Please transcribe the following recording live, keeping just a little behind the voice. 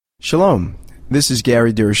Shalom. This is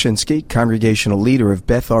Gary Durashinsky, Congregational Leader of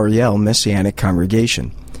Beth Ariel Messianic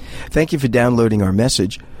Congregation. Thank you for downloading our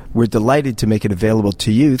message. We're delighted to make it available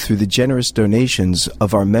to you through the generous donations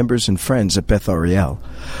of our members and friends at Beth Ariel.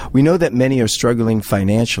 We know that many are struggling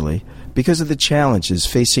financially because of the challenges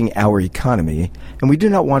facing our economy, and we do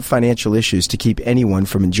not want financial issues to keep anyone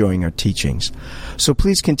from enjoying our teachings. So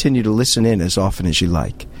please continue to listen in as often as you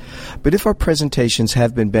like. But if our presentations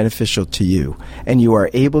have been beneficial to you, and you are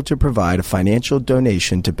able to provide a financial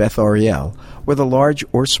donation to Beth Ariel, whether large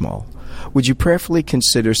or small, would you prayerfully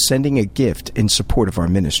consider sending a gift in support of our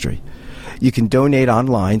ministry? You can donate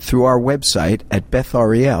online through our website at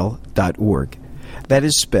bethariel.org. That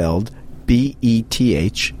is spelled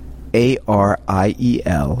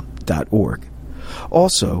BETHARIEL.org.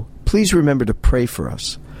 Also, please remember to pray for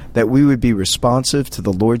us, that we would be responsive to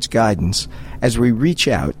the Lord's guidance as we reach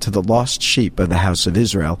out to the lost sheep of the house of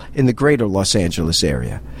Israel in the greater Los Angeles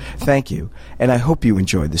area. Thank you, and I hope you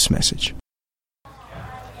enjoyed this message.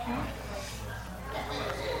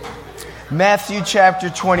 Matthew chapter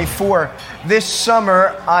 24. This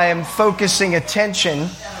summer, I am focusing attention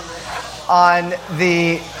on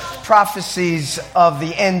the prophecies of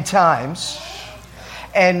the end times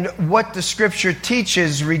and what the Scripture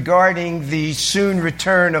teaches regarding the soon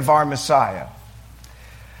return of our Messiah.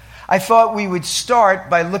 I thought we would start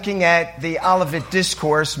by looking at the Olivet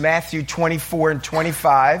Discourse, Matthew 24 and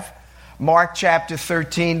 25, Mark chapter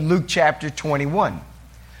 13, Luke chapter 21.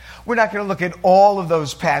 We're not going to look at all of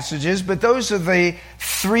those passages, but those are the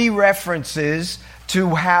three references to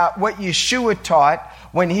what Yeshua taught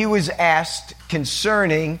when he was asked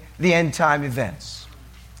concerning the end time events.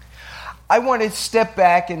 I want to step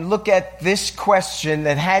back and look at this question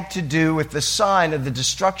that had to do with the sign of the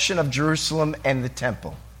destruction of Jerusalem and the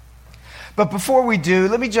temple. But before we do,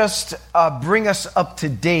 let me just bring us up to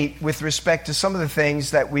date with respect to some of the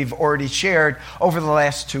things that we've already shared over the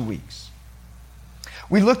last 2 weeks.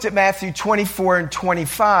 We looked at Matthew 24 and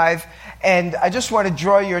 25, and I just want to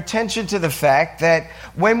draw your attention to the fact that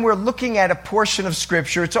when we're looking at a portion of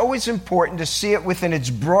Scripture, it's always important to see it within its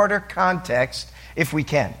broader context if we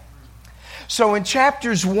can. So in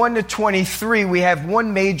chapters 1 to 23, we have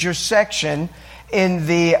one major section in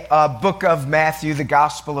the book of Matthew, the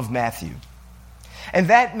Gospel of Matthew. And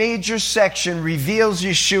that major section reveals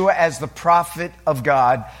Yeshua as the prophet of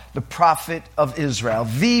God, the prophet of Israel,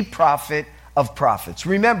 the prophet of prophets.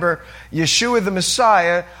 Remember, Yeshua the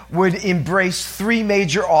Messiah would embrace three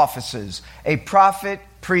major offices: a prophet,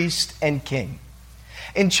 priest, and king.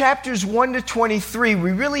 In chapters 1 to 23,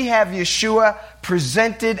 we really have Yeshua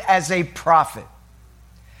presented as a prophet.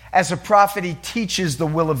 As a prophet, he teaches the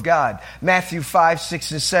will of God. Matthew 5,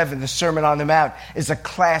 6, and 7, the Sermon on the Mount, is a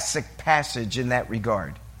classic passage in that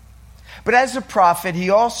regard. But as a prophet, he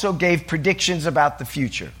also gave predictions about the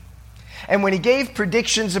future. And when he gave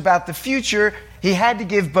predictions about the future, he had to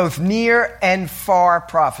give both near and far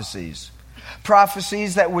prophecies.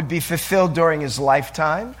 Prophecies that would be fulfilled during his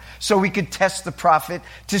lifetime, so we could test the prophet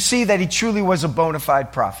to see that he truly was a bona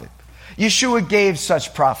fide prophet. Yeshua gave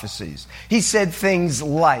such prophecies. He said things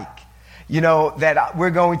like, that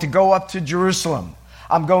we're going to go up to Jerusalem.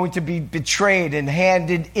 I'm going to be betrayed and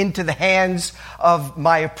handed into the hands of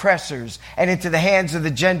my oppressors and into the hands of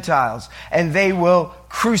the Gentiles, and they will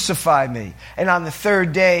crucify me. And on the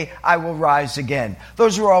third day, I will rise again.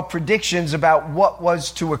 Those were all predictions about what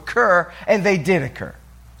was to occur, and they did occur.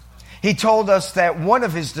 He told us that one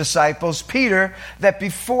of his disciples, Peter, that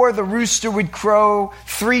before the rooster would crow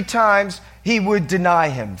 3 times, he would deny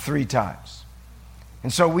him 3 times.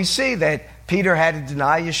 And so we see that Peter had to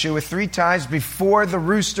deny Yeshua 3 times before the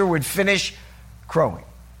rooster would finish crowing.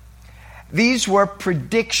 These were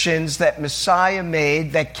predictions that Messiah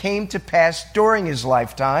made that came to pass during his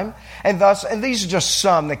lifetime, and these are just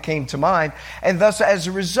some that came to mind, and thus as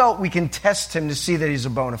a result we can test him to see that he's a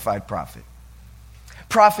bona fide prophet.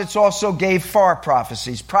 Prophets also gave far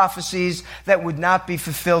prophecies that would not be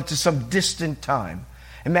fulfilled to some distant time.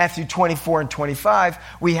 In Matthew 24 and 25,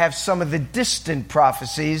 we have some of the distant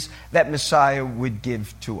prophecies that Messiah would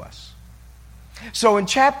give to us. So in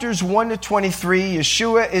chapters 1 to 23,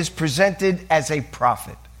 Yeshua is presented as a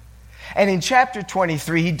prophet. And in chapter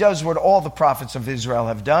 23, he does what all the prophets of Israel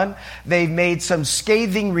have done. They've made some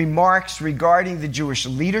scathing remarks regarding the Jewish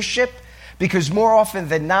leadership, because more often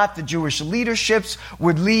than not, the Jewish leaderships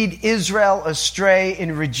would lead Israel astray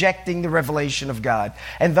in rejecting the revelation of God.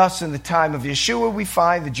 And thus, in the time of Yeshua, we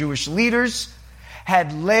find the Jewish leaders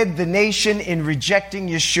had led the nation in rejecting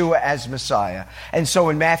Yeshua as Messiah. And so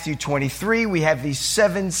in Matthew 23, we have these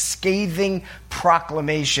 7 scathing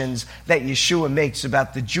proclamations that Yeshua makes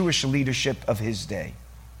about the Jewish leadership of his day.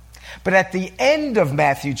 But at the end of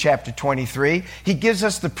Matthew chapter 23, he gives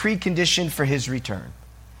us the precondition for his return.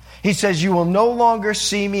 He says, you will no longer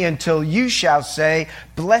see me until you shall say,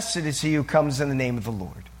 blessed is he who comes in the name of the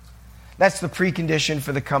Lord. That's the precondition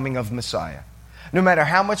for the coming of Messiah. No matter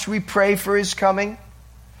how much we pray for his coming,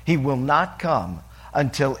 he will not come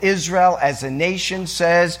until Israel as a nation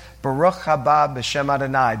says, Baruch haba b'shem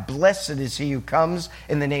Adonai, blessed is he who comes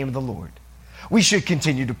in the name of the Lord. We should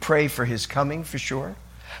continue to pray for his coming, for sure.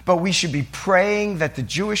 But we should be praying that the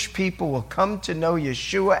Jewish people will come to know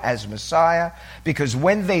Yeshua as Messiah, because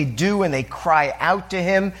when they do and they cry out to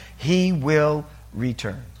him, he will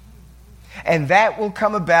return. And that will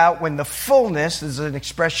come about when the fullness, is an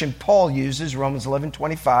expression Paul uses, Romans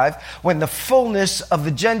 11:25, when the fullness of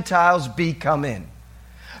the Gentiles be come in.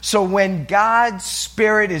 So when God's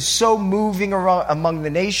Spirit is so moving around among the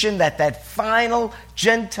nation that final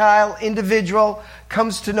Gentile individual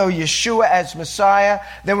comes to know Yeshua as Messiah,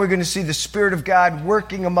 then we're going to see the Spirit of God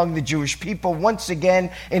working among the Jewish people once again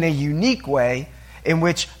in a unique way, in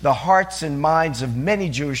which the hearts and minds of many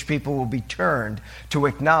Jewish people will be turned to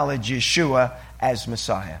acknowledge Yeshua as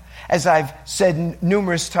Messiah. As I've said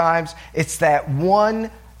numerous times, it's that one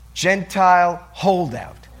Gentile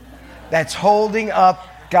holdout that's holding up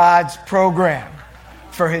God's program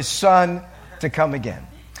for his son to come again.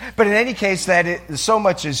 But in any case, so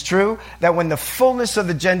much is true that when the fullness of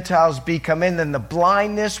the Gentiles be come in, then the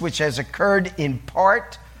blindness which has occurred in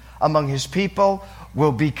part among his people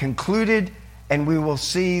will be concluded, and we will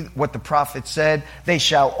see what the prophet said, they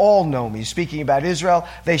shall all know me. Speaking about Israel,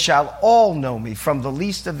 they shall all know me, from the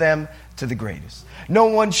least of them to the greatest. No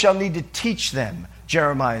one shall need to teach them,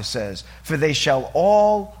 Jeremiah says, for they shall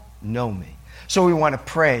all know me. So we want to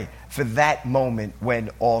pray for that moment when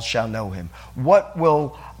all shall know him. What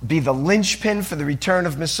will be the linchpin for the return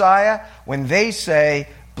of Messiah? When they say,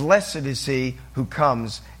 blessed is he who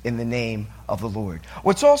comes in the name of the Lord.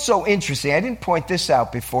 What's also interesting, I didn't point this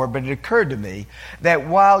out before, but it occurred to me that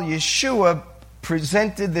while Yeshua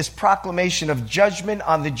presented this proclamation of judgment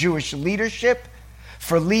on the Jewish leadership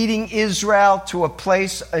for leading Israel to a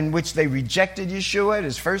place in which they rejected Yeshua at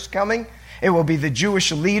his first coming, it will be the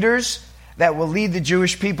Jewish leaders that will lead the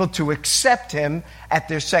Jewish people to accept him at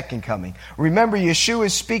their second coming. Remember, Yeshua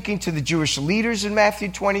is speaking to the Jewish leaders in Matthew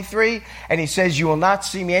 23, and he says, you will not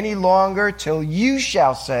see me any longer till you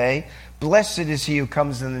shall say, blessed is he who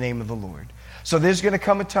comes in the name of the Lord. So there's going to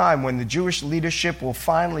come a time when the Jewish leadership will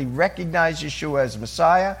finally recognize Yeshua as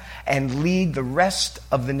Messiah and lead the rest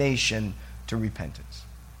of the nation to repentance.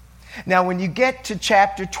 Now, when you get to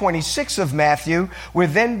chapter 26 of Matthew, we're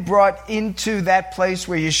then brought into that place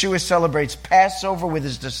where Yeshua celebrates Passover with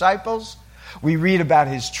his disciples. We read about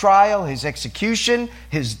his trial, his execution,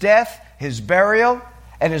 his death, his burial,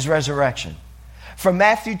 and his resurrection. From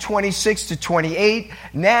Matthew 26 to 28,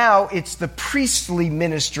 now it's the priestly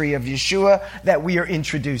ministry of Yeshua that we are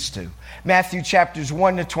introduced to. Matthew chapters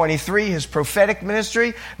 1 to 23, his prophetic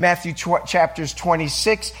ministry. Matthew chapters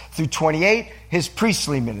 26 through 28, his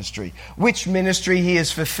priestly ministry. Which ministry he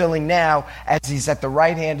is fulfilling now as he's at the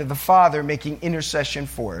right hand of the Father making intercession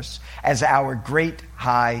for us as our great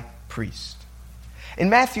high priest. In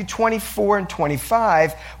Matthew 24 and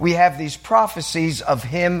 25, we have these prophecies of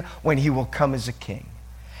him when he will come as a king.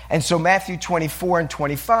 And so Matthew 24 and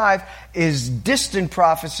 25 is distant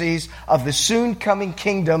prophecies of the soon coming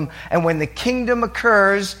kingdom. And when the kingdom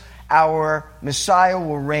occurs, our Messiah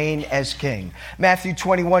will reign as king. Matthew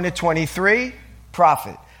 21 to 23,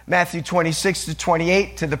 prophet. Matthew 26 to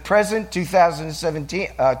 28 to the present,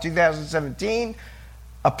 2017,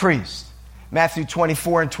 a priest. Matthew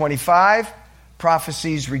 24 and 25,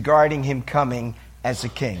 prophecies regarding him coming as a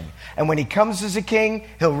king. And when he comes as a king,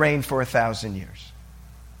 he'll reign for 1,000 years.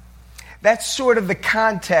 That's sort of the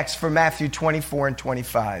context for Matthew 24 and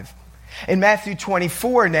 25. In Matthew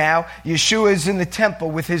 24 now, Yeshua is in the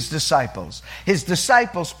temple with his disciples. His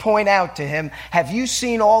disciples point out to him, have you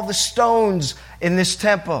seen all the stones in this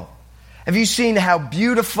temple? Have you seen how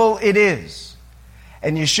beautiful it is?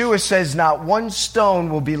 And Yeshua says, not one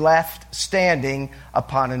stone will be left standing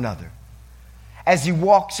upon another. As he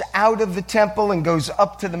walks out of the temple and goes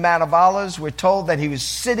up to the Mount of Olives, we're told that he was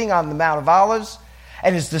sitting on the Mount of Olives,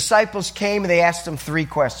 and his disciples came and they asked him 3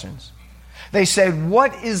 questions. They said,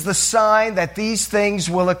 what is the sign that these things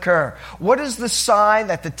will occur? What is the sign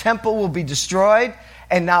that the temple will be destroyed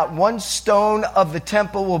and not one stone of the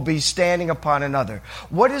temple will be standing upon another?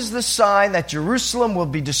 What is the sign that Jerusalem will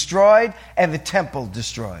be destroyed and the temple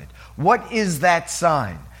destroyed? What is that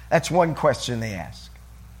sign? That's one question they ask.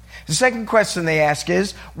 The second question they ask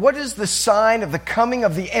is, what is the sign of the coming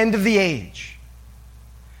of the end of the age?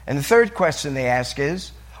 And the third question they ask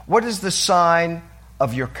is, what is the sign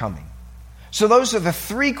of your coming? So those are the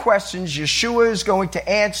three questions Yeshua is going to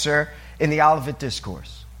answer in the Olivet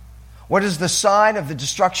Discourse. What is the sign of the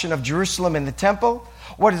destruction of Jerusalem and the temple?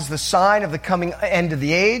 What is the sign of the coming end of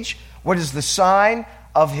the age? What is the sign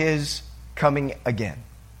of his coming again?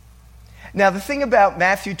 Now, the thing about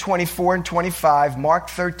Matthew 24 and 25, Mark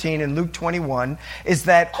 13, and Luke 21 is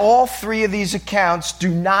that all three of these accounts do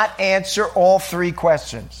not answer all three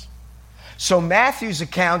questions. So Matthew's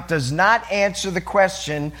account does not answer the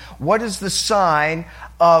question, what is the sign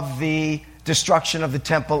of the destruction of the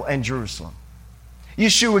temple and Jerusalem?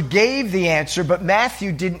 Yeshua gave the answer, but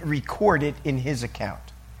Matthew didn't record it in his account.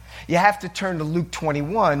 You have to turn to Luke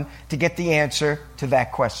 21 to get the answer to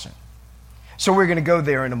that question. So we're going to go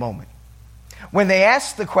there in a moment. When they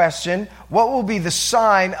ask the question, what will be the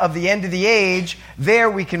sign of the end of the age? There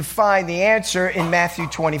we can find the answer in Matthew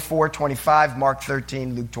 24, 25, Mark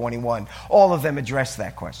 13, Luke 21. All of them address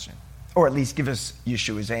that question, or at least give us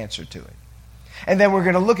Yeshua's answer to it. And then we're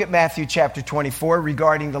going to look at Matthew chapter 24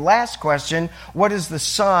 regarding the last question, what is the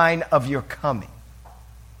sign of your coming?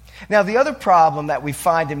 Now, the other problem that we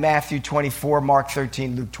find in Matthew 24, Mark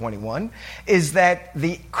 13, Luke 21, is that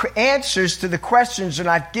the answers to the questions are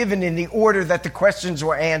not given in the order that the questions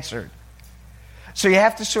were answered. So you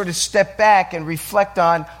have to sort of step back and reflect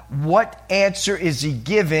on what answer is he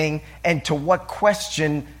giving and to what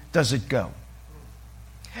question does it go.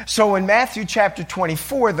 So in Matthew chapter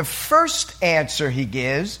 24, the first answer he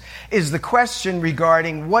gives is the question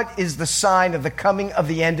regarding what is the sign of the coming of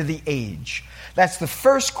the end of the age. That's the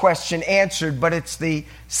first question answered, but it's the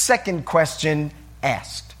second question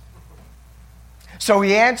asked. So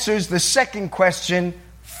he answers the second question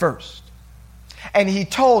first. And he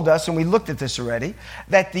told us, and we looked at this already,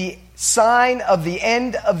 that the sign of the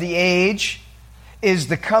end of the age is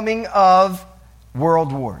the coming of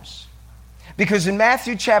world wars. Because in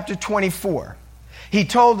Matthew chapter 24, he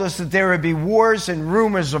told us that there would be wars and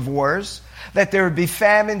rumors of wars, that there would be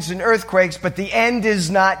famines and earthquakes, but the end is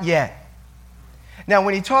not yet. Now,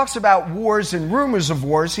 when he talks about wars and rumors of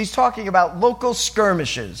wars, he's talking about local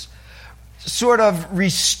skirmishes, sort of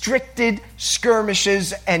restricted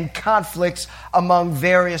skirmishes and conflicts among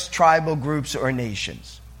various tribal groups or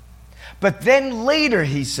nations. But then later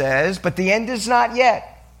he says, but the end is not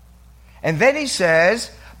yet. And then he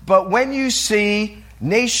says, but when you see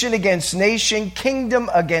nation against nation, kingdom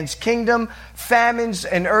against kingdom, famines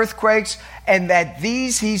and earthquakes, and that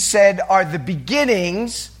these, he said, are the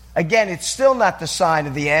beginnings. Again, it's still not the sign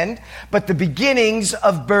of the end, but the beginnings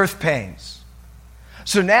of birth pains.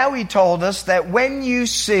 So now he told us that when you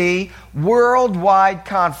see worldwide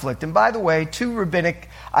conflict, and by the way, two rabbinic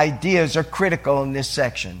ideas are critical in this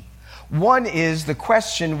section. One is the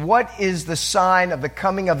question, what is the sign of the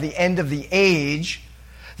coming of the end of the age?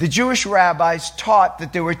 The Jewish rabbis taught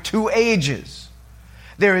that there were two ages.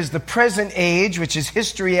 There is the present age, which is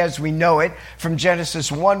history as we know it, from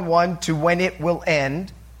Genesis 1:1 to when it will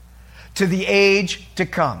end, to the age to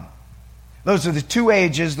come. Those are the two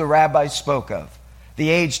ages the rabbis spoke of. The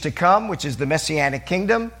age to come, which is the Messianic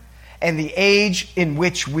kingdom, and the age in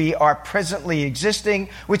which we are presently existing,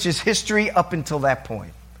 which is history up until that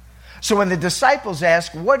point. So when the disciples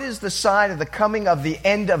ask, what is the sign of the coming of the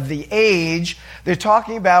end of the age? They're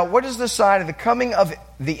talking about what is the sign of the coming of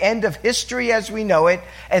the end of history as we know it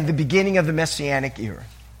and the beginning of the Messianic era.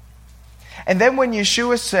 And then when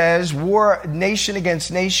Yeshua says war, nation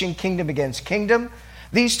against nation, kingdom against kingdom,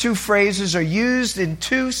 these two phrases are used in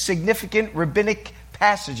two significant rabbinic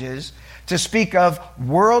passages to speak of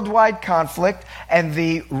worldwide conflict, and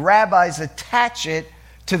the rabbis attach it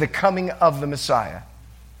to the coming of the Messiah.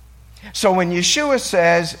 So when Yeshua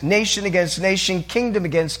says nation against nation, kingdom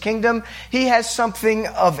against kingdom, he has something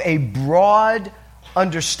of a broad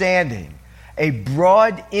understanding, a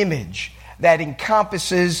broad image that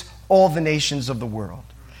encompasses all the nations of the world.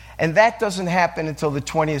 And that doesn't happen until the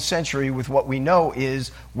 20th century with what we know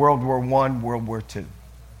is World War I, World War II.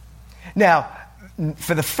 Now,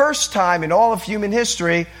 for the first time in all of human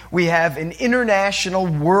history, we have an international,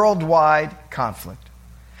 worldwide conflict.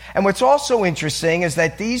 And what's also interesting is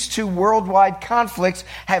that these two worldwide conflicts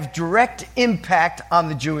have direct impact on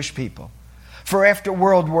the Jewish people. For after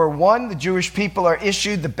World War I, the Jewish people are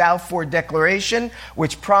issued the Balfour Declaration,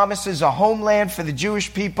 which promises a homeland for the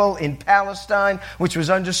Jewish people in Palestine, which was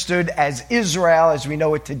understood as Israel as we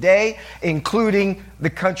know it today, including the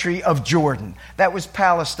country of Jordan. That was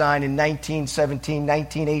Palestine in 1917,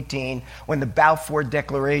 1918, when the Balfour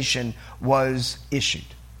Declaration was issued.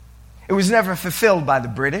 It was never fulfilled by the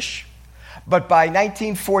British, but by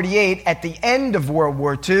 1948, at the end of World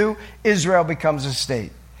War II, Israel becomes a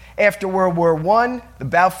state. After World War I, the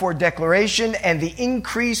Balfour Declaration and the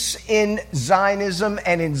increase in Zionism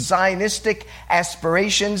and in Zionistic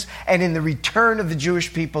aspirations and in the return of the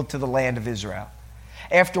Jewish people to the land of Israel.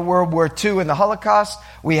 After World War II and the Holocaust,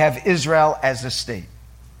 we have Israel as a state.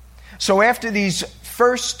 So after these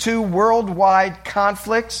first two worldwide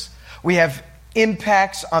conflicts, we have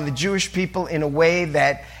impacts on the Jewish people in a way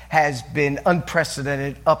that has been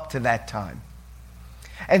unprecedented up to that time.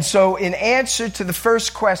 And so in answer to the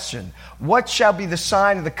first question, what shall be the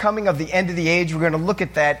sign of the coming of the end of the age, we're going to look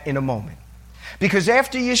at that in a moment. Because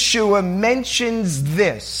after Yeshua mentions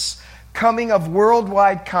this coming of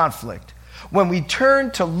worldwide conflict, when we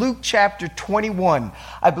turn to Luke chapter 21,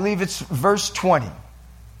 I believe it's verse 20.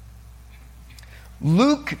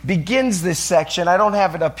 Luke begins this section, I don't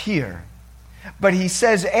have it up here, but he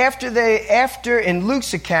says after in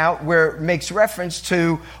Luke's account, where it makes reference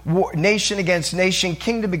to nation against nation,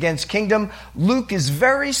 kingdom against kingdom, Luke is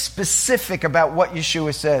very specific about what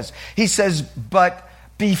Yeshua says. He says, but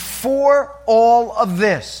before all of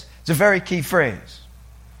this, it's a very key phrase.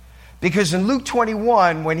 Because in Luke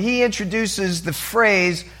 21, when he introduces the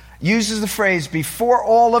phrase, uses the phrase, before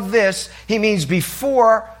all of this, he means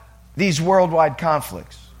before these worldwide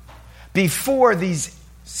conflicts, before these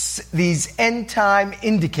end time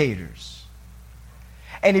indicators.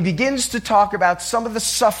 And he begins to talk about some of the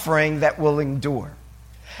suffering that will endure.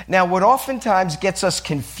 Now, what oftentimes gets us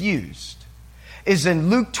confused is in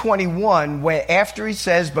Luke 21, where after he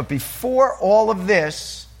says, but before all of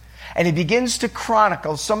this, and he begins to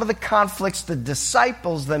chronicle some of the conflicts the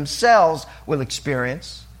disciples themselves will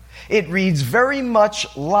experience, it reads very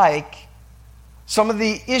much like some of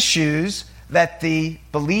the issues that the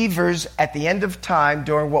believers at the end of time,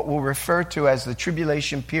 during what we'll refer to as the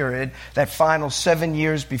tribulation period, that final 7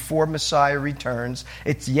 years before Messiah returns,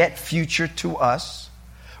 it's yet future to us,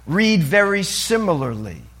 read very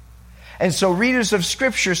similarly. And so readers of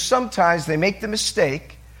Scripture, sometimes they make the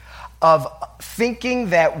mistake of thinking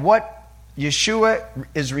that what Yeshua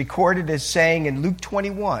is recorded as saying in Luke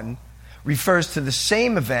 21 refers to the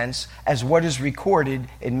same events as what is recorded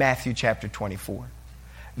in Matthew chapter 24.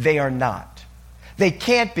 They are not. They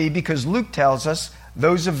can't be, because Luke tells us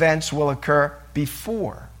those events will occur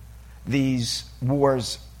before these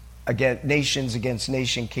wars against nations against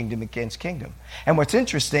nation, kingdom against kingdom. And what's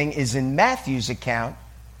interesting is in Matthew's account,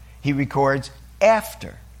 he records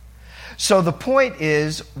after. So the point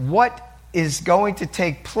is, what is going to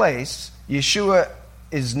take place, Yeshua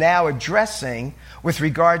is now addressing with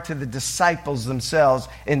regard to the disciples themselves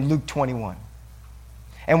in Luke 21.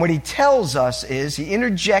 And what he tells us is, he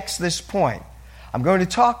interjects this point. I'm going to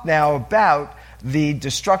talk now about the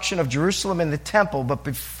destruction of Jerusalem and the temple, but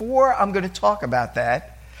before I'm going to talk about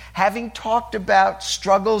that, having talked about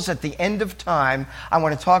struggles at the end of time, I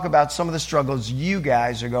want to talk about some of the struggles you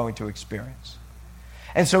guys are going to experience.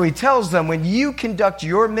 And so he tells them, when you conduct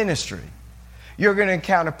your ministry, you're going to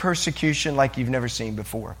encounter persecution like you've never seen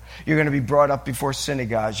before. You're going to be brought up before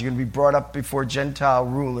synagogues. You're going to be brought up before Gentile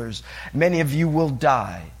rulers. Many of you will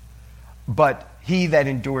die, but he that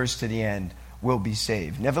endures to the end will be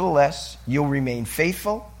saved. Nevertheless, you'll remain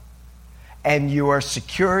faithful, and your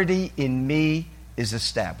security in me is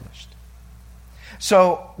established.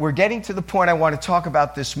 So we're getting to the point I want to talk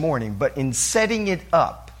about this morning, but in setting it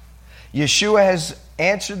up, Yeshua has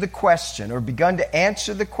answered the question, or begun to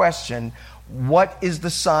answer the question, what is the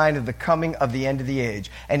sign of the coming of the end of the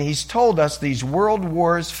age? And he's told us these world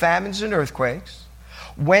wars, famines, and earthquakes,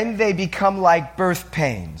 when they become like birth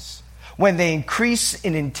pains, when they increase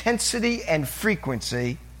in intensity and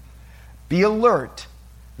frequency, be alert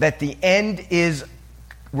that the end is,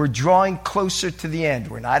 we're drawing closer to the end.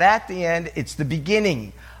 We're not at the end, it's the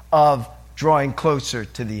beginning of drawing closer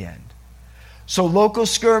to the end. So local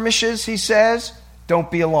skirmishes, he says,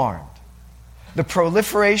 don't be alarmed. The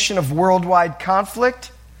proliferation of worldwide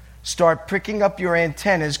conflict, start pricking up your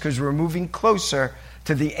antennas, because we're moving closer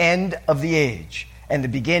to the end of the age and the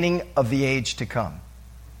beginning of the age to come.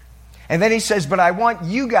 And then he says, but I want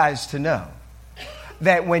you guys to know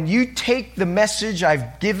that when you take the message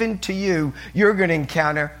I've given to you, you're going to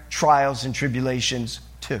encounter trials and tribulations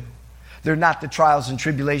too. They're not the trials and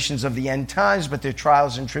tribulations of the end times, but they're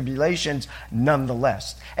trials and tribulations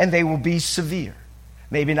nonetheless. And they will be severe.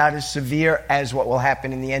 Maybe not as severe as what will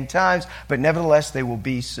happen in the end times, but nevertheless, they will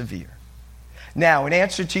be severe. Now, in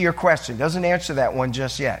answer to your question, doesn't answer that one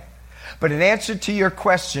just yet, but in answer to your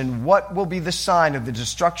question, what will be the sign of the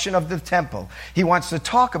destruction of the temple? He wants to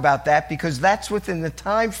talk about that because that's within the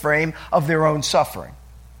time frame of their own suffering.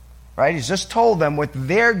 Right? He's just told them what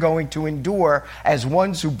they're going to endure as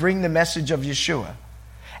ones who bring the message of Yeshua.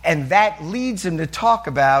 And that leads him to talk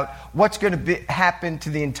about what's going to happen to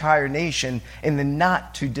the entire nation in the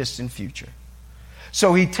not too distant future.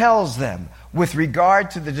 So he tells them, with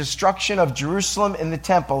regard to the destruction of Jerusalem and the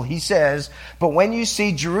temple, he says, "But when you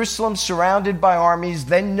see Jerusalem surrounded by armies,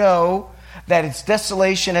 then know that its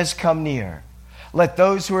desolation has come near. Let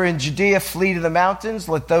those who are in Judea flee to the mountains.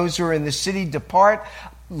 Let those who are in the city depart.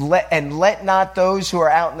 And let not those who are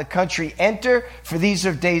out in the country enter, for these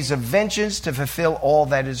are days of vengeance to fulfill all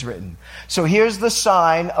that is written." So here's the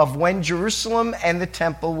sign of when Jerusalem and the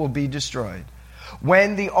temple will be destroyed.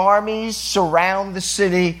 When the armies surround the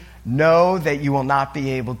city, know that you will not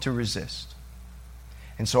be able to resist.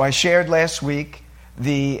 And so I shared last week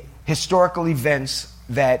the historical events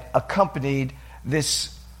that accompanied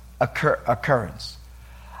this occurrence.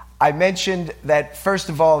 I mentioned that, first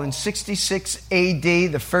of all, in 66 AD,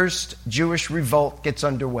 the first Jewish revolt gets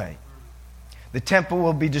underway. The temple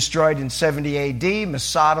will be destroyed in 70 AD.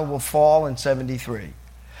 Masada will fall in 73.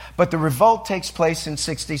 But the revolt takes place in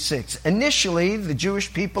 66. Initially, the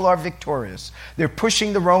Jewish people are victorious. They're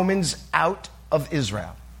pushing the Romans out of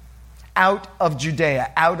Israel, out of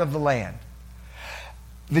Judea, out of the land.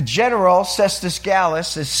 The general, Cestus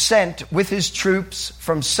Gallus, is sent with his troops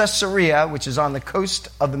from Caesarea, which is on the coast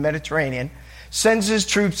of the Mediterranean, sends his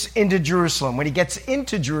troops into Jerusalem. When he gets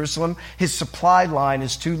into Jerusalem, his supply line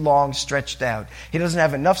is too long stretched out. He doesn't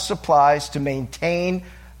have enough supplies to maintain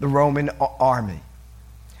the Roman army.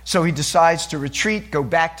 So he decides to retreat, go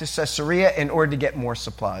back to Caesarea in order to get more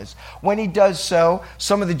supplies. When he does so,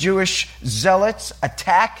 some of the Jewish zealots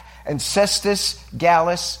attack, and Cestus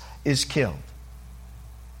Gallus is killed.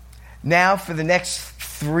 Now, for the next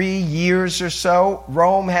 3 years or so,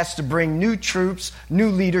 Rome has to bring new troops, new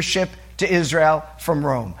leadership to Israel from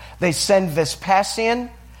Rome. They send Vespasian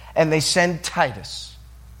and they send Titus.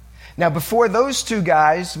 Now, before those two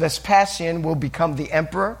guys, Vespasian will become the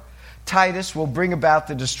emperor. Titus will bring about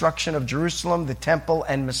the destruction of Jerusalem, the temple,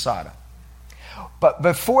 and Masada. But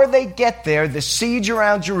before they get there, the siege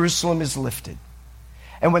around Jerusalem is lifted.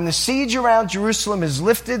 And when the siege around Jerusalem is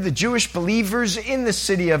lifted, the Jewish believers in the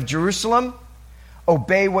city of Jerusalem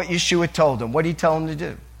obey what Yeshua told them. What did he tell them to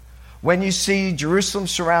do? When you see Jerusalem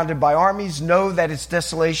surrounded by armies, know that its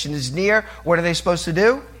desolation is near. What are they supposed to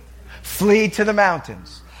do? Flee to the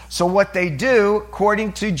mountains. So what they do,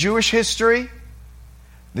 according to Jewish history,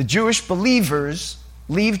 the Jewish believers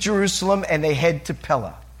leave Jerusalem and they head to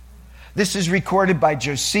Pella. This is recorded by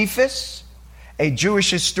Josephus, a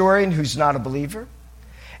Jewish historian who's not a believer.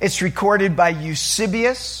 It's recorded by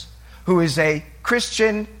Eusebius, who is a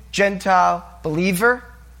Christian Gentile believer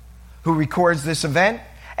who records this event.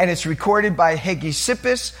 And it's recorded by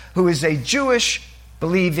Hegesippus, who is a Jewish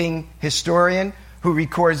believing historian who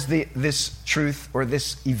records this truth or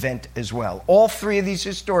this event as well. All three of these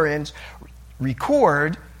historians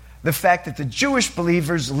record the fact that the Jewish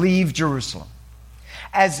believers leave Jerusalem.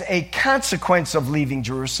 As a consequence of leaving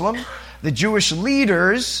Jerusalem, the Jewish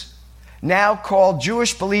leaders now call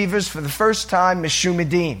Jewish believers for the first time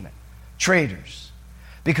Meshumadim, traitors,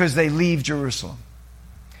 because they leave Jerusalem.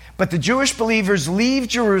 But the Jewish believers leave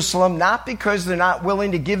Jerusalem not because they're not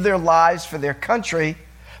willing to give their lives for their country,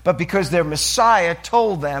 but because their Messiah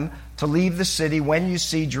told them to leave the city when you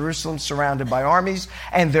see Jerusalem surrounded by armies,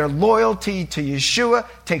 and their loyalty to Yeshua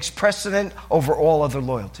takes precedent over all other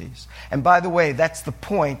loyalties. And by the way, that's the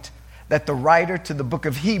point that the writer to the book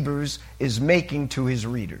of Hebrews is making to his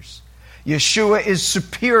readers. Yeshua is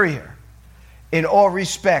superior in all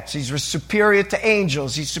respects. He's superior to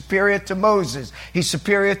angels. He's superior to Moses. He's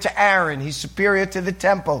superior to Aaron. He's superior to the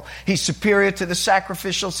temple. He's superior to the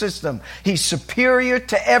sacrificial system. He's superior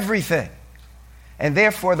to everything. And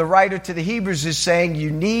therefore, the writer to the Hebrews is saying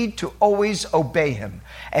you need to always obey him.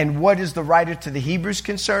 And what is the writer to the Hebrews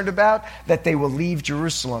concerned about? That they will leave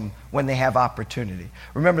Jerusalem when they have opportunity.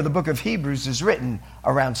 Remember, the book of Hebrews is written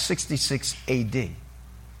around 66 AD.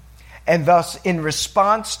 And thus, in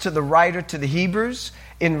response to the writer to the Hebrews,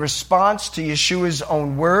 in response to Yeshua's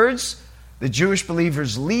own words, the Jewish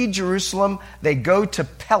believers leave Jerusalem. They go to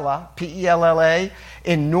Pella, P-E-L-L-A,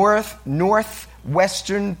 in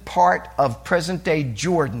northwestern part of present-day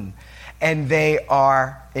Jordan. And they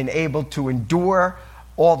are enabled to endure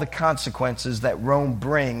all the consequences that Rome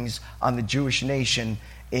brings on the Jewish nation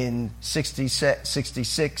in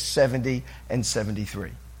 66, 70, and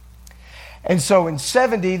 73. And so in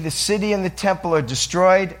 70, the city and the temple are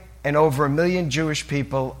destroyed, and over 1 million Jewish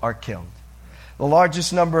people are killed. The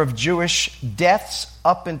largest number of Jewish deaths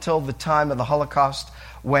up until the time of the Holocaust,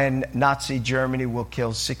 when Nazi Germany will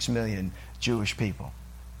kill 6 million Jewish people.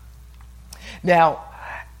 Now,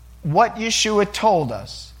 what Yeshua told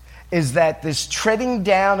us is that this treading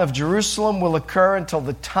down of Jerusalem will occur until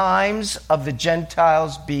the times of the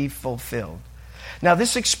Gentiles be fulfilled. Now,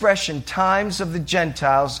 this expression, times of the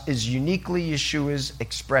Gentiles, is uniquely Yeshua's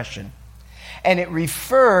expression. And it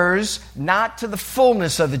refers not to the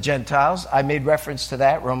fullness of the Gentiles. I made reference to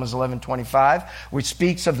that, Romans 11:25, which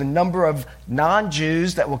speaks of the number of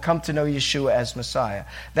non-Jews that will come to know Yeshua as Messiah.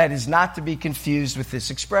 That is not to be confused with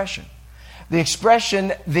this expression. The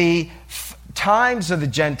expression, the times of the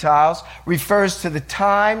Gentiles, refers to the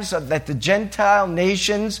times that the Gentile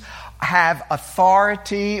nations have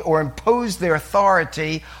authority or impose their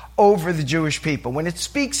authority over the Jewish people. When it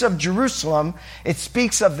speaks of Jerusalem, it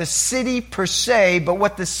speaks of the city per se, but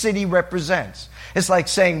what the city represents. It's like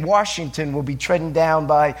saying Washington will be trodden down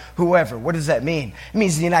by whoever. What does that mean? It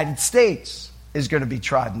means the United States is going to be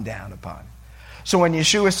trodden down upon. So when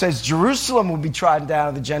Yeshua says Jerusalem will be trodden down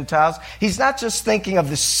of the Gentiles, he's not just thinking of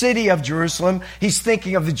the city of Jerusalem, he's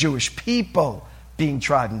thinking of the Jewish people being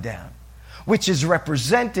trodden down, which is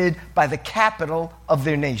represented by the capital of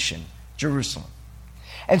their nation, Jerusalem.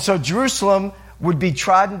 And so Jerusalem would be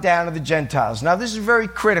trodden down of the Gentiles. Now this is very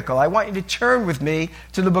critical. I want you to turn with me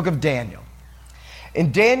to the book of Daniel.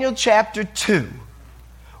 In Daniel chapter 2,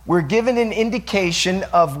 we're given an indication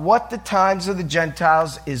of what the times of the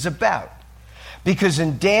Gentiles is about. Because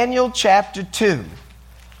in Daniel chapter 2,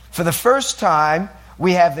 for the first time,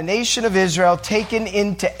 we have the nation of Israel taken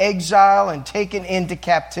into exile and taken into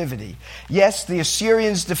captivity. Yes, the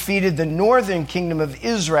Assyrians defeated the northern kingdom of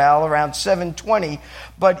Israel around 720,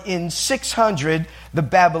 but in 600, the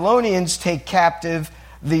Babylonians take captive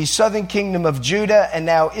the southern kingdom of Judah, and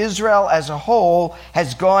now Israel as a whole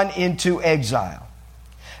has gone into exile.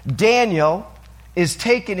 Daniel is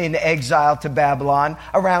taken into exile to Babylon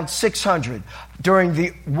around 600 during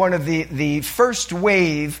one of the first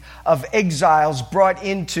wave of exiles brought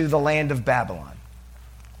into the land of Babylon.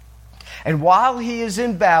 And while he is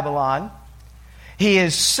in Babylon, he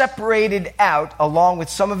is separated out along with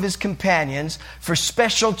some of his companions for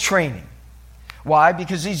special training. Why?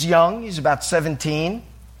 Because he's young, he's about 17.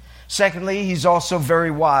 Secondly, he's also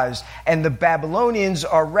very wise. And the Babylonians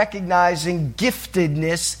are recognizing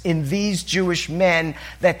giftedness in these Jewish men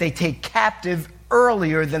that they take captive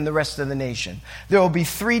earlier than the rest of the nation. There will be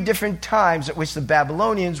 3 different times at which the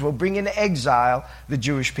Babylonians will bring into exile the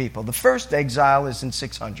Jewish people. The first exile is in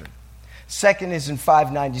 600. Second is in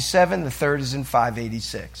 597. The third is in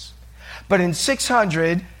 586. But in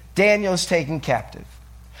 600, Daniel is taken captive.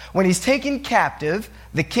 When he's taken captive,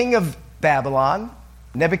 the king of Babylon,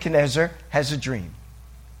 Nebuchadnezzar, has a dream.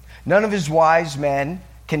 None of his wise men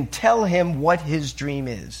can tell him what his dream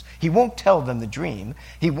is. He won't tell them the dream.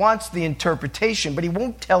 He wants the interpretation, but he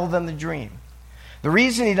won't tell them the dream. The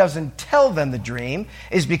reason he doesn't tell them the dream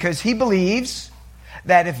is because he believes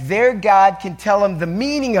that if their God can tell them the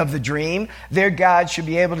meaning of the dream, their God should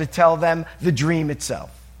be able to tell them the dream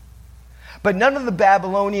itself. But none of the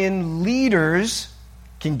Babylonian leaders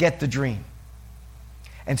can get the dream.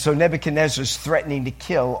 And so Nebuchadnezzar is threatening to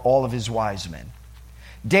kill all of his wise men.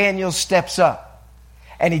 Daniel steps up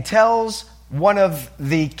and he tells one of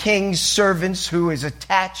the king's servants who is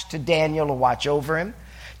attached to Daniel to watch over him.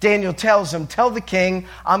 Daniel tells him, tell the king,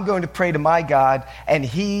 I'm going to pray to my God and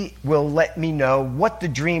he will let me know what the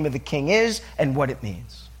dream of the king is and what it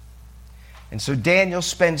means. And so Daniel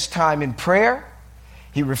spends time in prayer.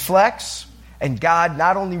 He reflects. And God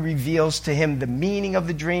not only reveals to him the meaning of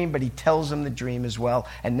the dream, but he tells him the dream as well,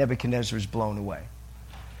 and Nebuchadnezzar is blown away.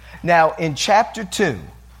 Now, in chapter 2,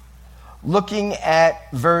 looking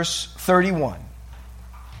at verse 31,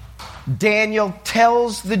 Daniel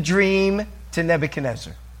tells the dream to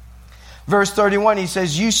Nebuchadnezzar. Verse 31, he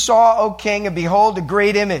says, you saw, O king, and behold, a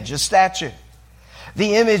great image, a statue.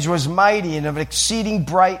 The image was mighty and of exceeding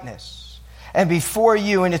brightness, and before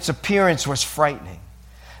you in its appearance was frightening.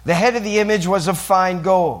 The head of the image was of fine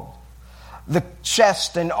gold. The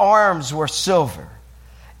chest and arms were silver.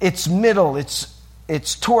 Its middle,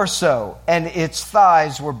 its torso, and its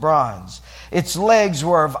thighs were bronze. Its legs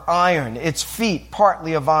were of iron. Its feet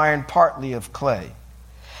partly of iron, partly of clay.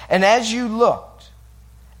 And as you looked,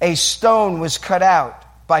 a stone was cut out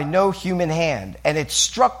by no human hand, and it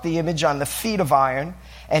struck the image on the feet of iron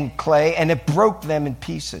and clay, and it broke them in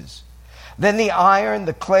pieces. Then the iron,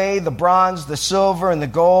 the clay, the bronze, the silver, and the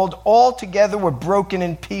gold all together were broken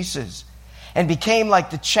in pieces and became like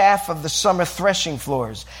the chaff of the summer threshing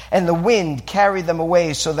floors, and the wind carried them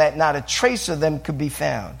away so that not a trace of them could be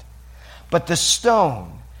found. But the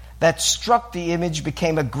stone that struck the image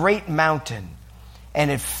became a great mountain, and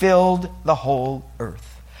it filled the whole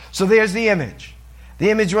earth. So there's the image. The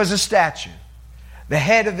image was a statue. The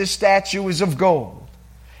head of the statue was of gold.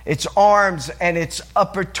 Its arms and its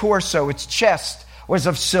upper torso, its chest, was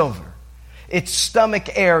of silver. Its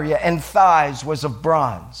stomach area and thighs was of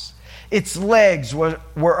bronze. Its legs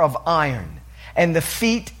were of iron, and the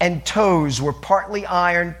feet and toes were partly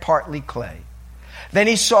iron, partly clay. Then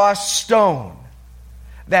he saw a stone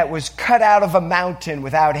that was cut out of a mountain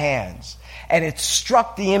without hands, and it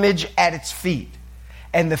struck the image at its feet,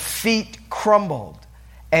 and the feet crumbled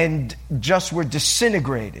and just were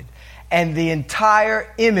disintegrated, and the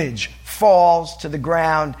entire image falls to the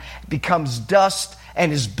ground, becomes dust,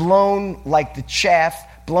 and is blown like the chaff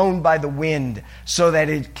blown by the wind, so that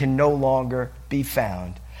it can no longer be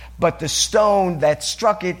found. But the stone that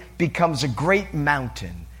struck it becomes a great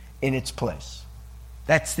mountain in its place.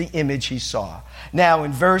 That's the image he saw. Now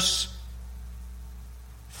in verse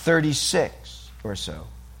 36 or so,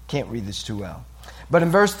 can't read this too well, but in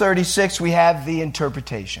verse 36 we have the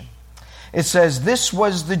interpretation. It says, "This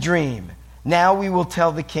was the dream. Now we will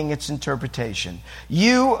tell the king its interpretation.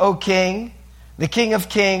 You, O king, the King of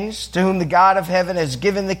kings, to whom the God of heaven has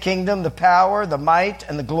given the kingdom, the power, the might,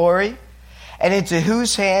 and the glory, and into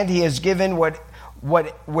whose hand he has given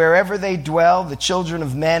wherever they dwell, the children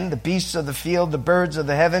of men, the beasts of the field, the birds of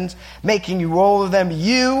the heavens, making you rule of them.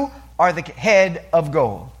 You are the head of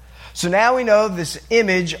gold." So now we know this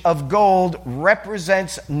image of gold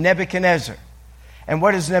represents Nebuchadnezzar. And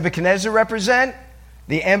what does Nebuchadnezzar represent?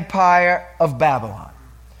 The empire of Babylon.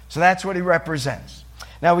 So that's what he represents.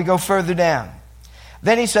 Now we go further down.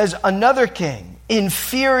 Then he says, "Another king,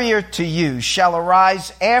 inferior to you, shall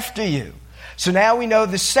arise after you." So now we know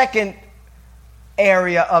the second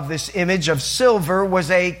area of this image of silver was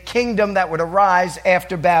a kingdom that would arise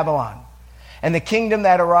after Babylon. And the kingdom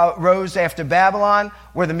that arose after Babylon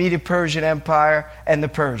were the Medo-Persian Empire and the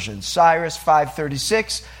Persians. Cyrus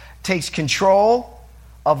 536 takes control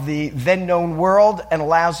of the then known world and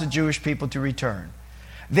allows the Jewish people to return.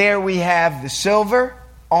 There we have the silver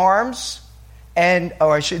arms,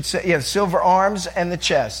 silver arms and the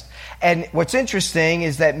chest. And what's interesting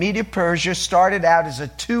is that Medo-Persia started out as a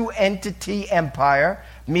two-entity empire,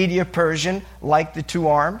 Medo-Persian, like the two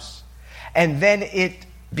arms, and then it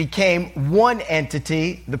became one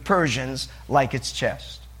entity, the Persians, like its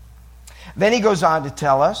chest. Then he goes on to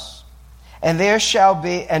tell us, "And there shall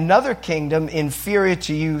be another kingdom inferior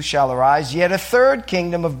to you shall arise, yet a third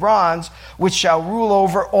kingdom of bronze, which shall rule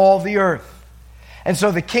over all the earth." And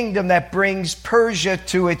so the kingdom that brings Persia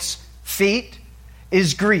to its feet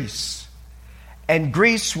is Greece. And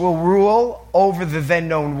Greece will rule over the then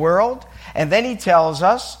known world. And then he tells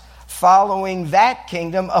us, following that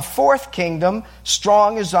kingdom, a fourth kingdom,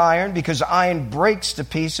 strong as iron, because iron breaks to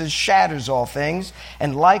pieces, shatters all things,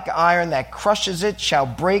 and like iron that crushes it, shall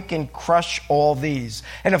break and crush all these.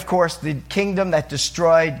 And of course, the kingdom that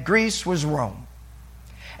destroyed Greece was Rome.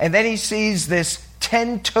 And then he sees this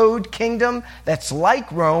 10-toed kingdom that's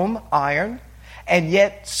like Rome, iron, and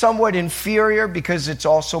yet somewhat inferior because it's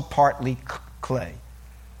also partly clay.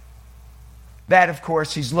 That, of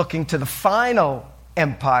course, he's looking to the final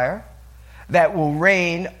empire that will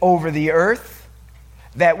reign over the earth,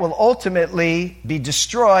 that will ultimately be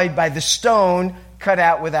destroyed by the stone cut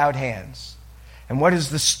out without hands. And what is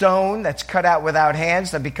the stone that's cut out without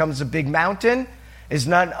hands that becomes a big mountain? Is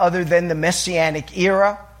none other than the Messianic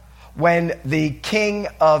era, when the king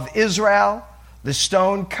of Israel, the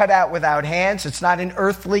stone cut out without hands, it's not an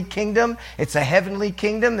earthly kingdom, it's a heavenly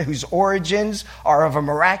kingdom whose origins are of a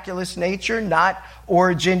miraculous nature, not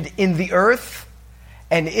origined in the earth.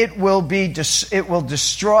 And it will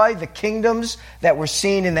destroy the kingdoms that were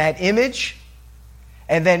seen in that image,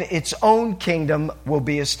 and then its own kingdom will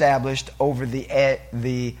be established over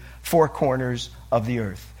the four corners of the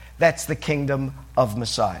earth. That's the kingdom of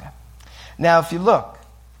Messiah. Now, if you look,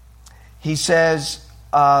 he says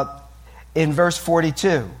in verse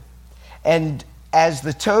 42, "And as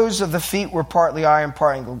the toes of the feet were partly iron,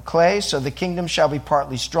 partly clay, so the kingdom shall be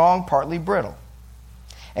partly strong, partly brittle.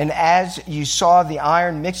 And as you saw the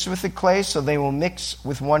iron mixed with the clay, so they will mix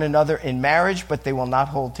with one another in marriage, but they will not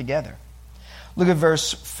hold together." Look at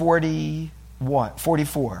verse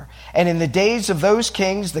 44. "And in the days of those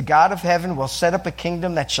kings, the God of heaven will set up a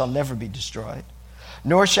kingdom that shall never be destroyed.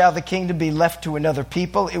 Nor shall the kingdom be left to another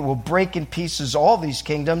people. It will break in pieces all these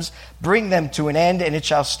kingdoms, bring them to an end, and it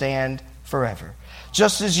shall stand forever.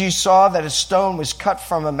 Just as you saw that a stone was cut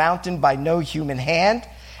from a mountain by no human hand,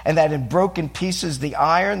 and that it broke in pieces the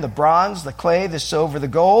iron, the bronze, the clay, the silver, the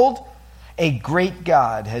gold, a great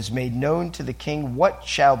God has made known to the king what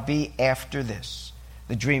shall be after this.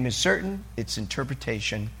 The dream is certain, its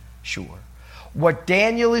interpretation sure." What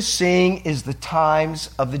Daniel is seeing is the times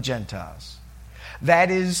of the Gentiles. That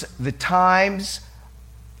is the times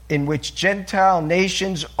in which Gentile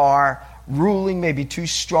nations are ruling, maybe too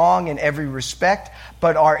strong in every respect,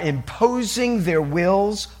 but are imposing their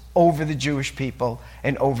wills over the Jewish people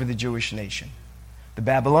and over the Jewish nation. The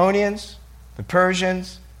Babylonians, the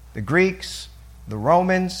Persians, the Greeks, the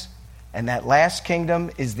Romans, and that last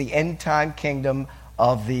kingdom is the end-time kingdom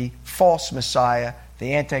of the false Messiah,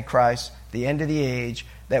 the Antichrist, the end of the age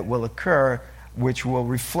that will occur, which will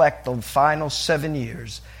reflect the final 7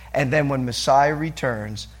 years. And then when Messiah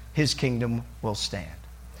returns, his kingdom will stand.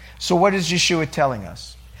 So what is Yeshua telling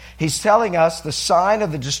us? He's telling us the sign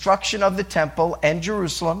of the destruction of the temple and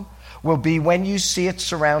Jerusalem will be when you see it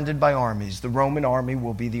surrounded by armies. The Roman army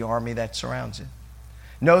will be the army that surrounds it.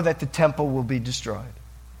 Know that the temple will be destroyed.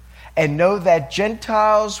 And know that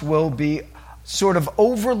Gentiles will be sort of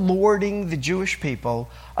overlording the Jewish people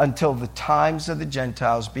until the times of the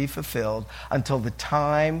Gentiles be fulfilled, until the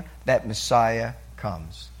time that Messiah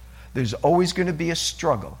comes. There's always going to be a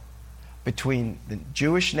struggle between the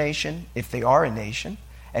Jewish nation, if they are a nation,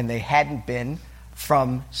 and they hadn't been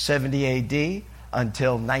from 70 A.D.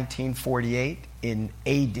 until 1948 in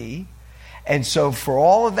A.D. And so for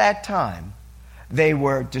all of that time, they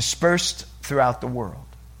were dispersed throughout the world.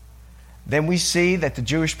 Then we see that the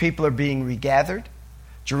Jewish people are being regathered.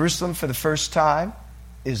 Jerusalem, for the first time,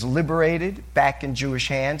 is liberated back in Jewish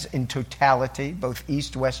hands in totality, both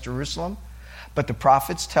east, west Jerusalem. But the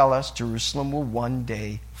prophets tell us Jerusalem will one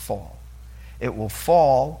day fall. It will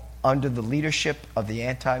fall under the leadership of the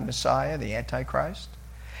anti-Messiah, the Antichrist.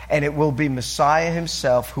 And it will be Messiah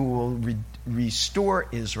himself who will restore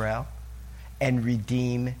Israel and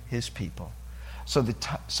redeem his people. So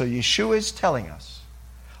Yeshua is telling us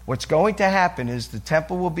what's going to happen is the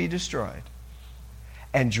temple will be destroyed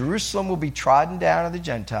and Jerusalem will be trodden down of the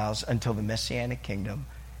Gentiles until the Messianic kingdom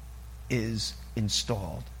is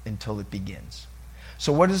installed, until it begins.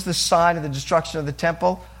 So what is the sign of the destruction of the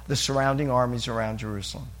temple? The surrounding armies around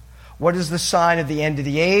Jerusalem. What is the sign of the end of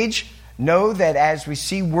the age? Know that as we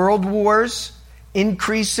see world wars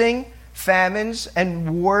increasing, famines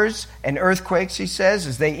and wars and earthquakes, he says,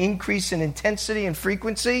 as they increase in intensity and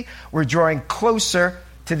frequency, we're drawing closer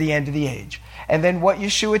to the end of the age. And then what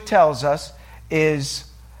Yeshua tells us is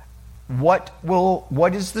what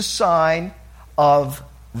is the sign of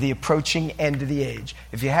the approaching end of the age.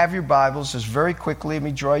 If you have your Bibles, just very quickly, let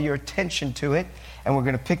me draw your attention to it. And we're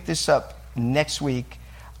going to pick this up next week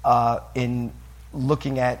in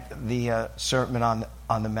looking at the Sermon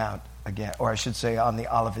on the Mount again, or I should say on the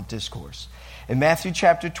Olivet Discourse. In Matthew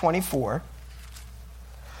chapter 24,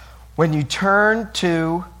 when you turn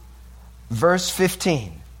to verse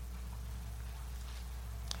 15,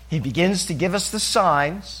 he begins to give us the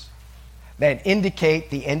signs that indicate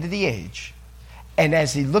the end of the age. And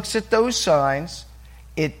as he looks at those signs,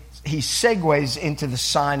 he segues into the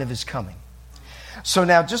sign of his coming. So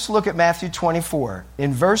now just look at Matthew 24.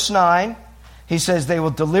 In verse 9, he says, "They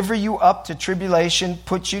will deliver you up to tribulation,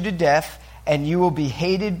 put you to death, and you will be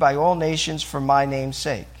hated by all nations for my name's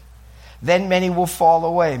sake. Then many will fall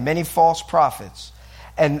away, many false prophets."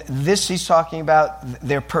 And this he's talking about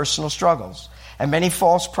their personal struggles. "And many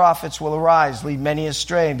false prophets will arise, lead many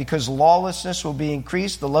astray. And because lawlessness will be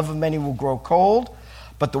increased, the love of many will grow cold.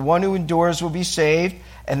 But the one who endures will be saved.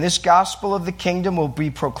 And this gospel of the kingdom will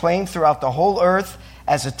be proclaimed throughout the whole earth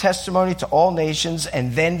as a testimony to all nations.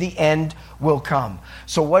 And then the end will come."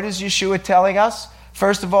 So what is Yeshua telling us?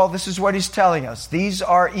 First of all, this is what he's telling us. These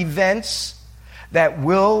are events that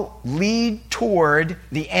will lead toward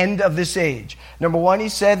the end of this age. Number one, he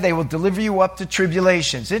said they will deliver you up to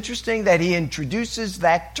tribulation. It's interesting that he introduces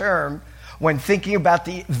that term when thinking about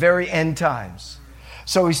the very end times.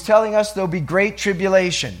 So he's telling us there'll be great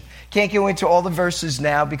tribulation. Can't go into all the verses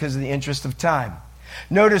now because of the interest of time.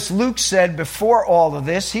 Notice Luke said before all of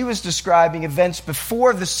this, he was describing events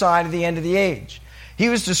before the sign of the end of the age. He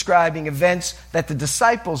was describing events that the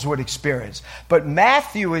disciples would experience. But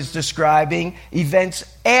Matthew is describing events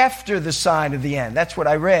after the sign of the end. That's what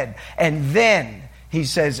I read. And then, he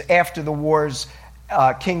says, after the wars,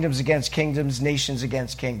 kingdoms against kingdoms, nations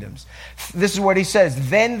against kingdoms. This is what he says.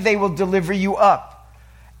 Then they will deliver you up.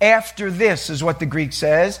 After this is what the Greek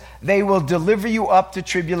says. They will deliver you up to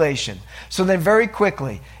tribulation. So then very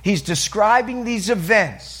quickly, he's describing these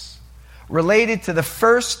events related to the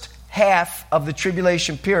first half of the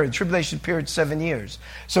tribulation period. Tribulation period, 7 years.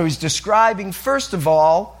 So he's describing, first of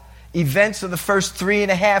all, events of the first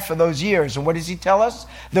 3.5 of those years. And what does he tell us?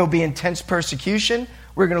 There'll be intense persecution.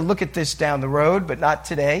 We're going to look at this down the road, but not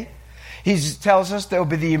today. He tells us there'll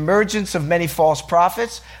be the emergence of many false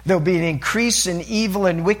prophets. There'll be an increase in evil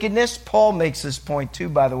and wickedness. Paul makes this point too,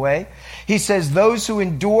 by the way. He says those who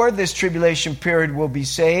endure this tribulation period will be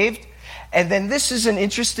saved. And then this is an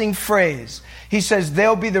interesting phrase. He says,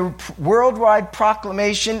 there'll be the worldwide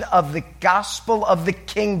proclamation of the gospel of the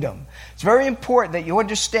kingdom. It's very important that you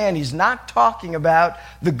understand he's not talking about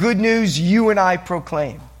the good news you and I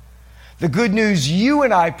proclaim. The good news you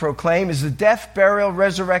and I proclaim is the death, burial,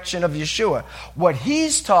 resurrection of Yeshua. What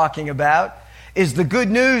he's talking about is the good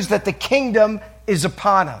news that the kingdom is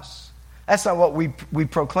upon us. That's not what we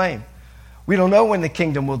proclaim. We don't know when the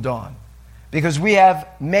kingdom will dawn, because we have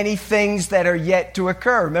many things that are yet to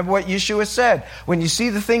occur. Remember what Yeshua said. When you see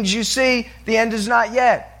the things you see, the end is not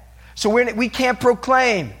yet. So we can't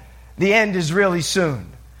proclaim the end is really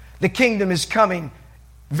soon. The kingdom is coming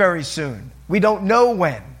very soon. We don't know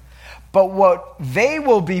when. But what they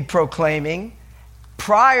will be proclaiming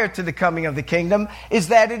prior to the coming of the kingdom is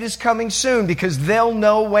that it is coming soon, because they'll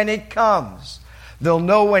know when it comes. They'll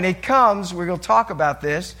know when it comes. We're going to talk about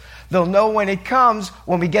this. They'll know when it comes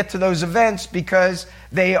when we get to those events, because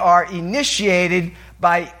they are initiated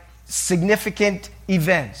by significant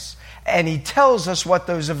events. And he tells us what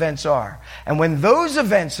those events are. And when those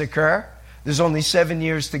events occur, there's only 7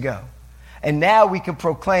 years to go. And now we can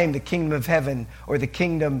proclaim the kingdom of heaven, or the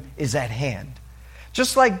kingdom is at hand.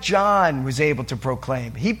 Just like John was able to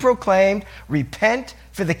proclaim. He proclaimed, repent,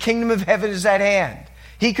 for the kingdom of heaven is at hand.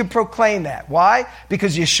 He could proclaim that. Why?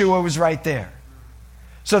 Because Yeshua was right there.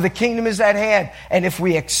 So the kingdom is at hand. And if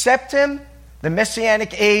we accept him, the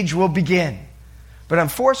Messianic age will begin. But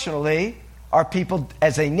unfortunately, our people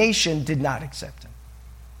as a nation did not accept him.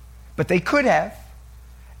 But they could have.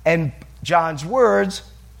 And John's words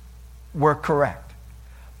were correct.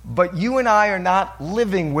 But you and I are not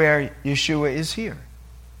living where Yeshua is here.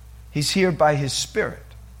 He's here by his Spirit.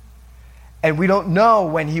 And we don't know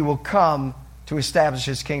when he will come to establish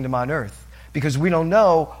his kingdom on earth, because we don't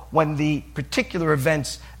know when the particular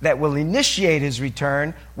events that will initiate his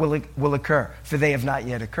return will occur, for they have not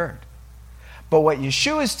yet occurred. But what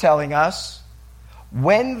Yeshua is telling us,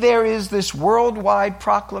 when there is this worldwide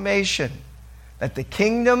proclamation that the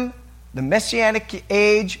kingdom, the Messianic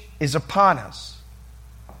age, is upon us,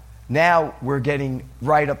 now we're getting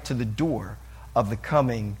right up to the door of the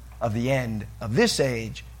coming of the end of this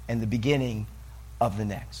age and the beginning of the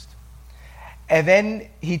next. And then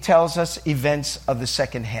he tells us events of the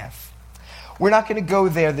second half. We're not going to go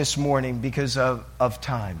there this morning because of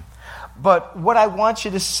time. But what I want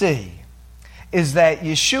you to see is that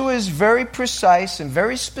Yeshua is very precise and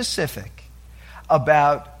very specific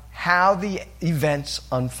about how the events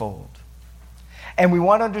unfold. And we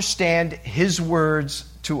want to understand his words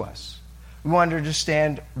to us. We want to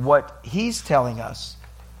understand what he's telling us,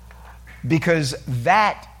 because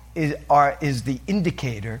that is the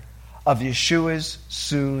indicator of Yeshua's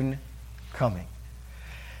soon coming.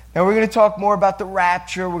 Now we're going to talk more about the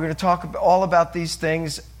rapture. We're going to talk all about these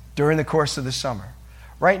things during the course of the summer.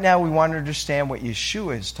 Right now we want to understand what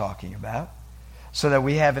Yeshua is talking about, so that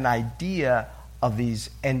we have an idea of these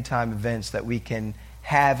end time events, that we can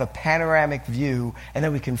have a panoramic view, and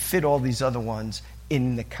then we can fit all these other ones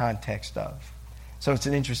in the context of. So it's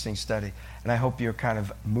an interesting study, and I hope you're kind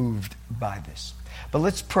of moved by this. But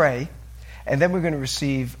let's pray, and then we're going to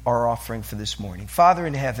receive our offering for this morning. Father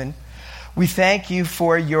in heaven, we thank you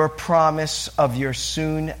for your promise of your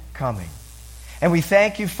soon coming. And we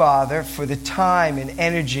thank you, Father, for the time and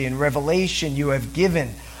energy and revelation you have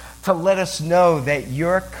given to let us know that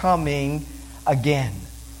you're coming again.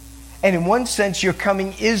 And in one sense, your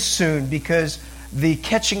coming is soon, because the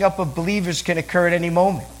catching up of believers can occur at any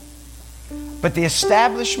moment. But the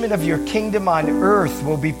establishment of your kingdom on earth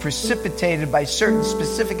will be precipitated by certain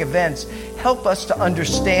specific events. Help us to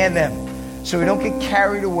understand them, so we don't get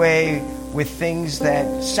carried away with things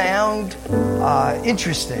that sound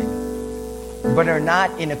interesting, but are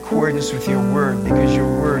not in accordance with your word, because your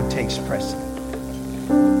word takes precedent.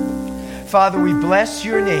 Father, we bless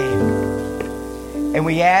your name, and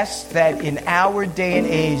we ask that in our day and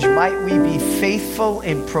age, might we be faithful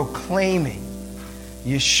in proclaiming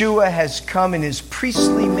Yeshua has come in his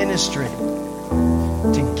priestly ministry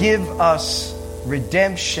to give us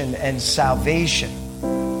redemption and salvation.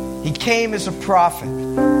 He came as a prophet.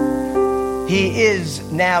 He is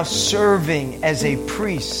now serving as a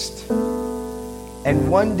priest. And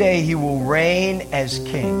one day he will reign as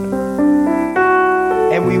king.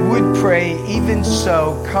 And we would pray, even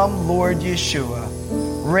so, come Lord Yeshua,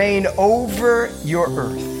 reign over your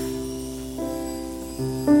earth.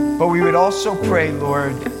 But we would also pray,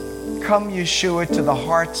 Lord, come Yeshua to the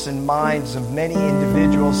hearts and minds of many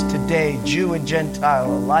individuals today, Jew and Gentile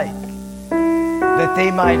alike, that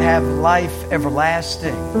they might have life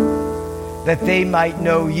everlasting, that they might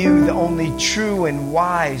know you, the only true and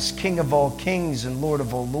wise King of all kings and Lord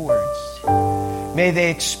of all lords. May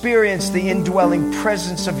they experience the indwelling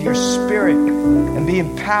presence of your Spirit and be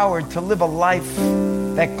empowered to live a life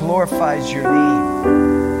that glorifies your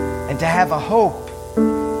name and to have a hope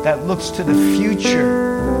that looks to the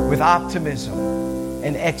future with optimism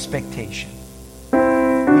and expectation.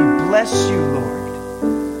 We bless you,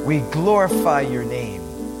 Lord. We glorify your name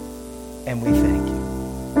and we thank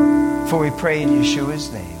you. For we pray in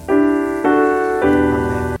Yeshua's name.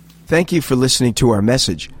 Amen. Thank you for listening to our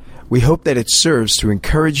message. We hope that it serves to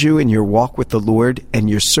encourage you in your walk with the Lord and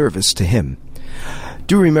your service to Him.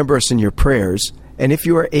 Do remember us in your prayers, and if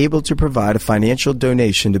you are able to provide a financial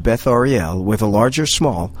donation to Beth Ariel, whether large or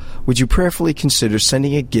small, would you prayerfully consider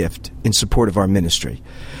sending a gift in support of our ministry?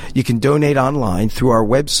 You can donate online through our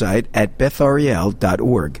website at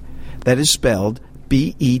bethariel.org. That is spelled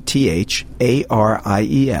BETHARIEL.org.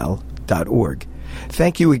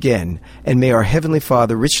 Thank you again, and may our Heavenly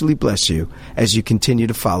Father richly bless you as you continue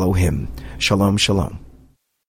to follow Him. Shalom, shalom.